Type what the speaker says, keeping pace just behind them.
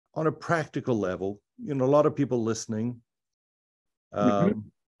on a practical level, a lot of people listening,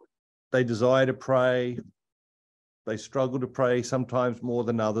 they desire to pray. They struggle to pray sometimes more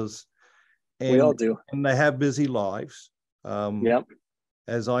than others. And, we all do. And they have busy lives, Yep.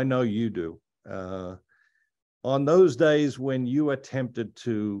 as I know you do. On those days when you are tempted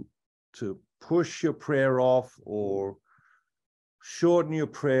to push your prayer off or shorten your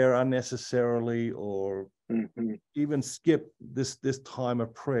prayer unnecessarily, or even skip this time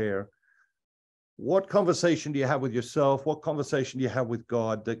of prayer, what conversation do you have with yourself? What conversation do you have with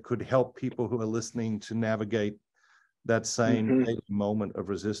God that could help people who are listening to navigate that same moment of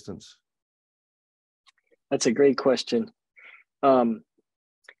resistance? That's a great question.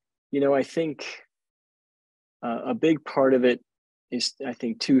 I think a big part of it is, I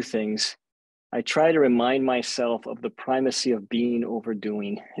think, two things. I try to remind myself of the primacy of being over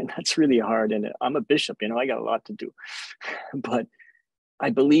doing, and that's really hard. And I'm a bishop, I got a lot to do, but I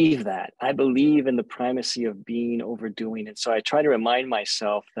believe that. I believe in the primacy of being over doing. And so I try to remind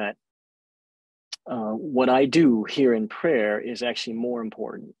myself that what I do here in prayer is actually more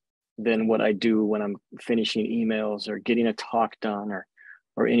important than what I do when I'm finishing emails or getting a talk done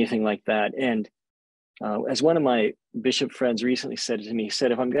or anything like that. And as one of my bishop friends recently said to me, he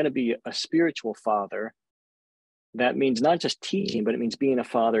said, if I'm going to be a spiritual father, that means not just teaching, but it means being a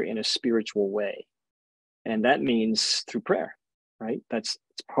father in a spiritual way. And that means through prayer, right? It's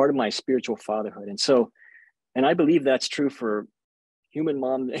part of my spiritual fatherhood. And I believe that's true for human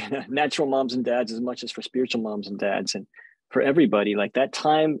moms, natural moms and dads, as much as for spiritual moms and dads. And for everybody, like that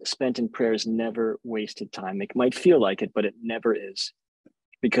time spent in prayer is never wasted time. It might feel like it, but it never is,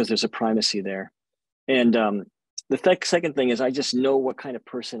 because there's a primacy there. And the second thing is I just know what kind of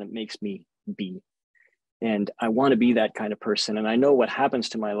person it makes me be. And I want to be that kind of person. And I know what happens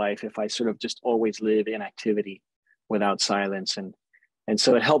to my life if I sort of just always live in activity without silence. And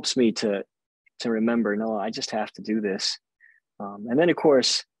so it helps me to remember, no, I just have to do this. And then, of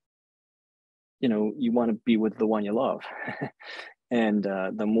course, you want to be with the one you love. And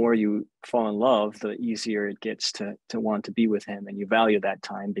the more you fall in love, the easier it gets to want to be with him. And you value that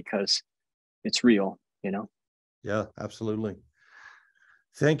time because it's real, Yeah, absolutely.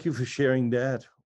 Thank you for sharing that